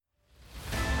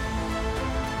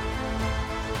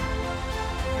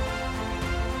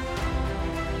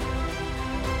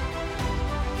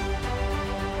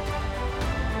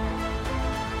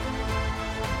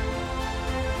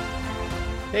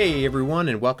Hey everyone,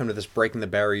 and welcome to this Breaking the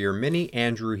Barrier mini.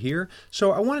 Andrew here.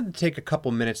 So I wanted to take a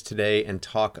couple minutes today and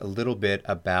talk a little bit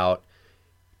about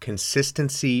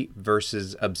consistency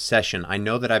versus obsession. I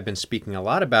know that I've been speaking a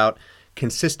lot about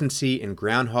consistency in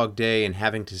Groundhog Day and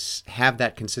having to have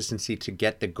that consistency to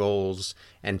get the goals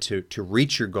and to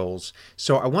reach your goals.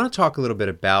 So I want to talk a little bit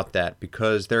about that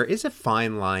because there is a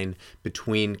fine line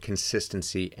between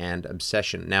consistency and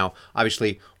obsession. Now,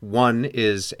 obviously, one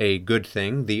is a good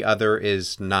thing, the other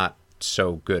is not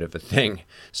so good of a thing.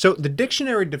 So the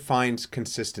dictionary defines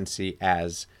consistency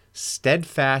as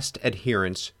steadfast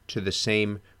adherence to the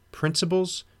same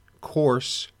principles,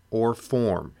 course, or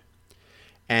form.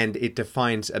 And it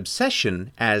defines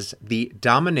obsession as the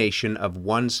domination of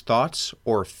one's thoughts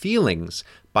or feelings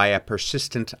by a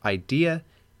persistent idea,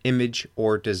 image,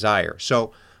 or desire.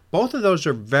 So both of those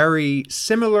are very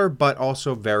similar, but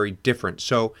also very different.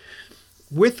 So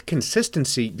with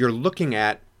consistency, you're looking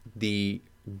at the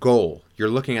goal. You're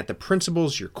looking at the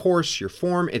principles, your course, your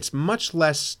form. It's much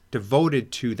less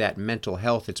devoted to that mental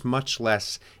health. It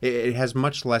has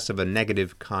much less of a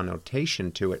negative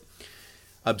connotation to it.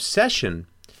 Obsession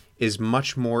is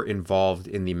much more involved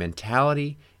in the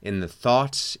mentality, in the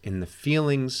thoughts, in the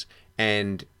feelings,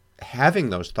 and having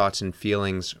those thoughts and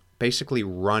feelings basically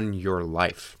run your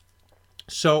life.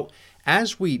 So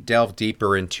as we delve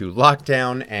deeper into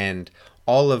lockdown and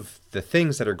all of the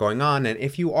things that are going on, and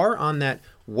if you are on that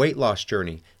weight loss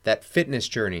journey, that fitness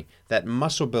journey, that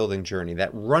muscle building journey,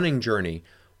 that running journey,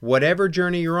 whatever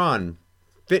journey you're on,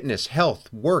 fitness,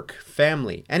 health, work,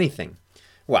 family, anything,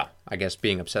 well, I guess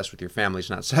being obsessed with your family is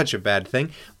not such a bad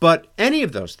thing, but any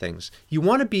of those things, you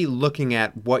want to be looking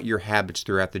at what your habits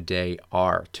throughout the day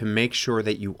are to make sure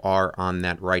that you are on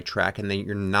that right track and that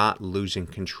you're not losing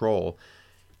control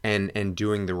and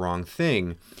doing the wrong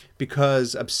thing.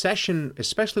 Because obsession,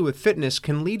 especially with fitness,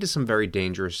 can lead to some very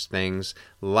dangerous things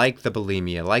like the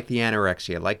bulimia, like the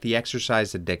anorexia, like the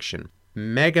exercise addiction.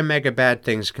 Mega bad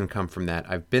things can come from that.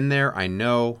 I've been there, I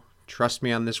know. Trust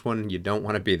me on this one, you don't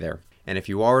want to be there. And if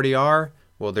you already are,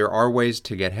 well, there are ways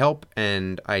to get help,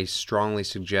 and I strongly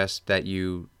suggest that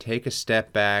you take a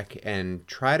step back and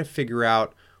try to figure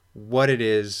out what it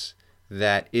is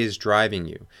that is driving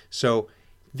you. So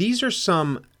these are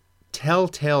some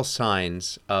telltale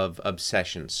signs of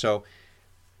obsession. So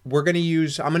I'm going to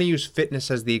use fitness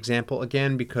as the example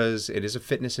again because it is a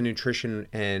fitness and nutrition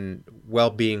and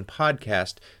well-being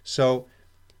podcast. So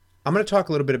I'm going to talk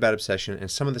a little bit about obsession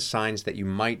and some of the signs that you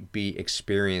might be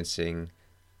experiencing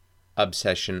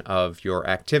obsession of your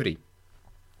activity.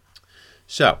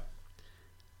 So,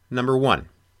 number one,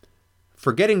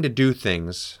 forgetting to do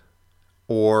things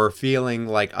or feeling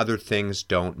like other things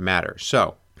don't matter.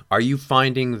 So, are you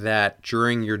finding that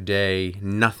during your day,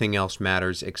 nothing else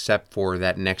matters except for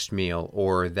that next meal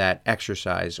or that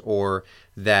exercise or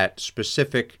that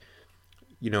specific,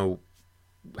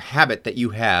 habit that you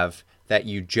have that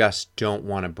you just don't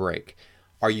want to break?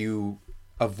 Are you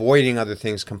avoiding other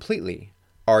things completely?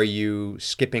 Are you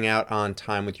skipping out on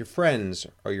time with your friends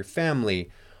or your family?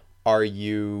 Are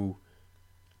you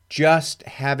just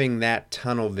having that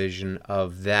tunnel vision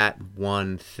of that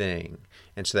one thing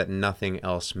and so that nothing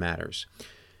else matters?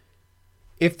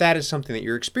 If that is something that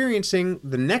you're experiencing,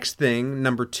 the next thing,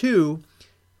 number two,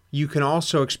 you can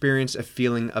also experience a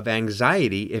feeling of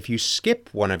anxiety if you skip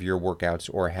one of your workouts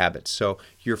or habits. So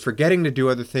you're forgetting to do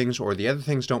other things or the other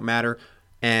things don't matter.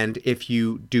 And if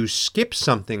you do skip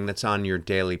something that's on your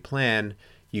daily plan,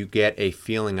 you get a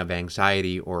feeling of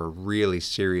anxiety or really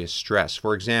serious stress.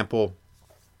 For example,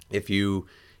 if you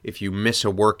miss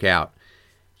a workout,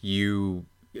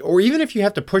 or even if you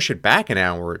have to push it back an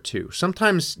hour or two,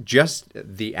 sometimes just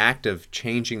the act of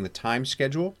changing the time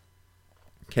schedule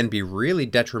can be really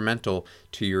detrimental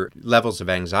to your levels of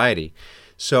anxiety.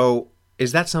 So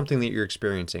is that something that you're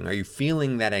experiencing? Are you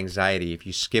feeling that anxiety if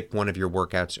you skip one of your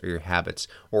workouts or your habits?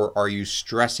 Or are you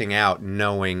stressing out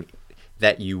knowing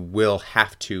that you will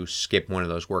have to skip one of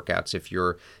those workouts if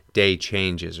your day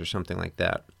changes or something like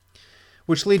that?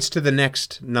 Which leads to the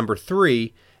next, number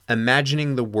three,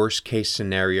 imagining the worst case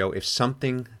scenario if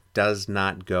something does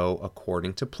not go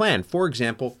according to plan. For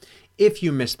example, if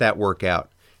you miss that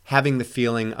workout, having the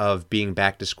feeling of being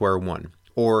back to square one.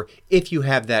 Or if you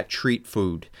have that treat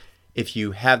food, if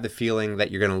you have the feeling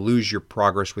that you're going to lose your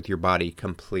progress with your body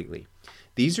completely.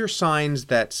 These are signs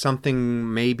that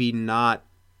something may be not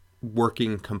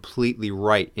working completely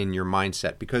right in your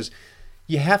mindset, because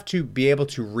you have to be able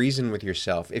to reason with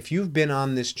yourself. If you've been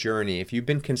on this journey, if you've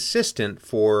been consistent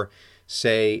for,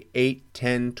 say, 8,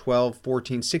 10, 12,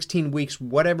 14, 16 weeks,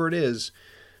 whatever it is,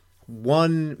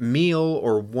 one meal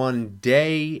or one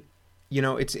day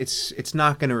it's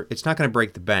not gonna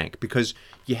break the bank, because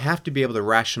you have to be able to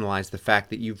rationalize the fact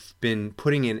that you've been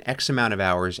putting in X amount of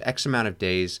hours, X amount of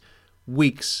days,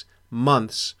 weeks,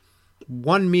 months.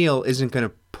 One meal isn't going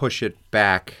to push it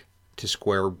back to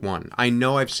square one. I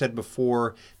know I've said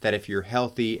before that if you're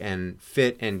healthy and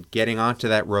fit and getting onto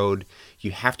that road,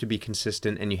 you have to be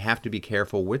consistent and you have to be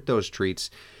careful with those treats,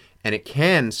 and it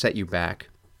can set you back,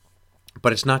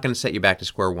 but it's not going to set you back to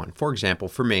square one. For example,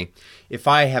 for me, if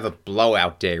I have a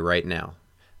blowout day right now,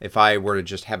 if I were to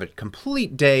just have a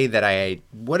complete day that I ate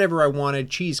whatever I wanted,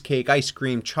 cheesecake, ice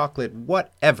cream, chocolate,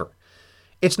 whatever,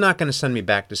 it's not going to send me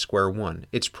back to square one.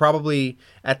 It's probably,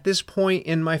 at this point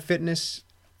in my fitness,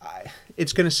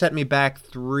 it's going to set me back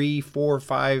 3, 4,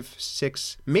 5,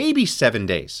 6, maybe 7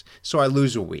 days. So I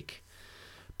lose a week.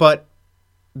 But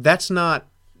that's not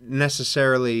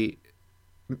necessarily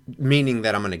meaning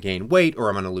that I'm going to gain weight or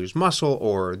I'm going to lose muscle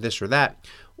or this or that.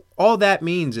 All that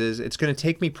means is it's going to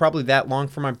take me probably that long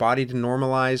for my body to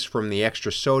normalize from the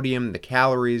extra sodium, the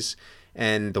calories,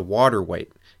 and the water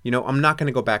weight. I'm not going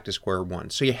to go back to square one.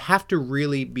 So you have to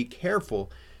really be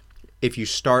careful if you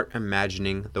start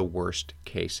imagining the worst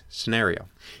case scenario.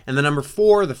 And the number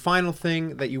 4, the final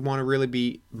thing that you want to really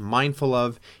be mindful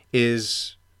of,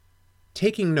 is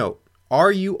taking note.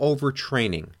 Are you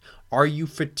overtraining? Are you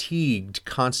fatigued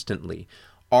constantly?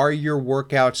 Are your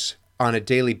workouts on a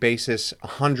daily basis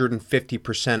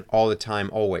 150% all the time,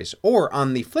 always? Or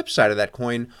on the flip side of that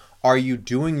coin, are you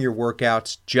doing your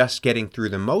workouts just getting through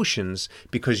the motions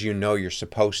because you know you're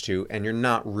supposed to and you're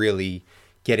not really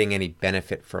getting any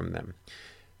benefit from them?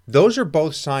 Those are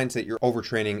both signs that you're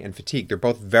overtraining and fatigued. They're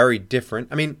both very different.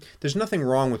 I mean, there's nothing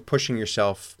wrong with pushing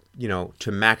yourself,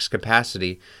 to max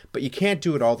capacity, but you can't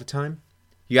do it all the time.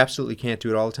 You absolutely can't do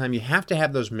it all the time. You have to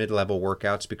have those mid-level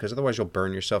workouts, because otherwise you'll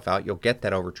burn yourself out. You'll get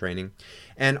that overtraining.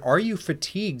 And are you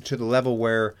fatigued to the level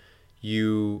where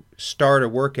you start a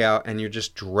workout and you're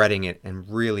just dreading it and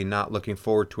really not looking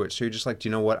forward to it? So you're just like, do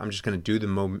you know what? I'm just going to do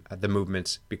the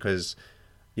movements because,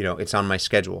 it's on my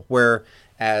schedule.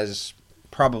 Whereas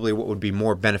probably what would be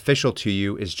more beneficial to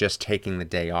you is just taking the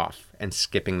day off and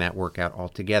skipping that workout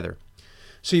altogether.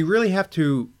 So you really have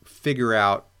to figure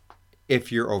out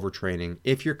if you're overtraining.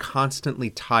 If you're constantly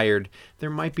tired,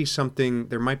 there might be something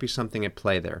at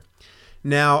play there.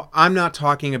 Now, I'm not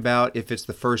talking about if it's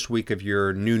the first week of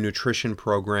your new nutrition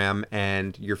program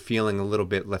and you're feeling a little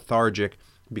bit lethargic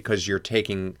because you're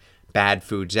taking bad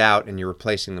foods out and you're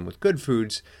replacing them with good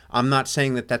foods. I'm not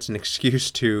saying that that's an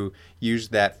excuse to use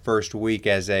that first week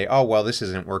as this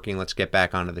isn't working, let's get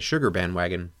back onto the sugar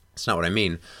bandwagon. That's not what I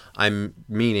mean. I'm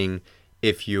meaning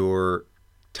if you're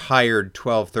tired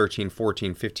 12, 13,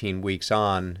 14, 15 weeks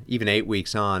on, even 8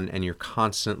 weeks on, and you're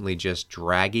constantly just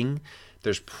dragging,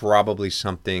 there's probably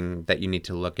something that you need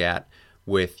to look at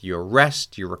with your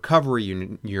rest, your recovery,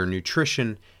 your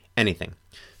nutrition, anything.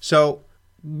 So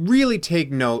really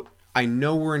take note. I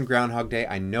know we're in Groundhog Day.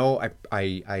 I know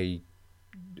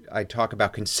I talk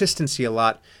about consistency a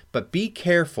lot, but be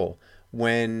careful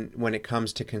when it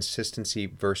comes to consistency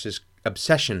versus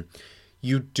obsession.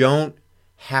 You don't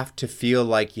have to feel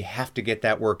like you have to get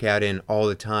that workout in all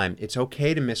the time. It's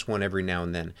okay to miss one every now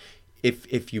and then.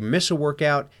 If you miss a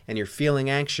workout and you're feeling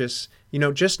anxious,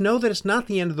 just know that it's not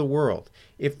the end of the world.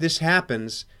 If this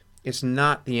happens, it's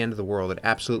not the end of the world. It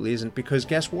absolutely isn't, because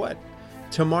guess what?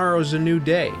 Tomorrow's a new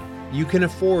day. You can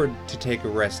afford to take a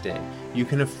rest day. You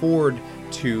can afford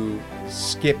to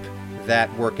skip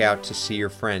that workout to see your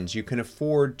friends. You can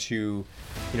afford to,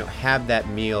 have that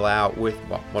meal out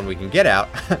when we can get out,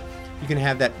 you can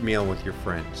have that meal with your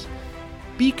friends.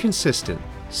 Be consistent.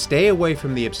 Stay away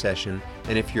from the obsession.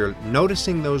 And if you're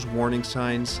noticing those warning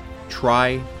signs,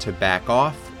 try to back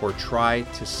off or try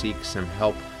to seek some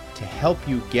help to help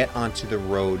you get onto the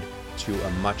road to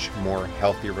a much more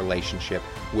healthy relationship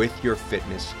with your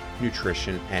fitness,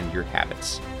 nutrition, and your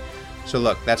habits. So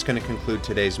look, that's going to conclude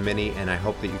today's mini, and I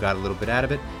hope that you got a little bit out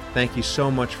of it. Thank you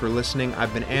so much for listening.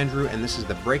 I've been Andrew, and this is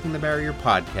the Breaking the Barrier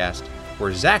podcast,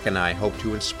 where Zach and I hope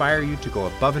to inspire you to go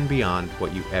above and beyond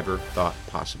what you ever thought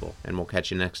possible. And we'll catch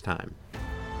you next time.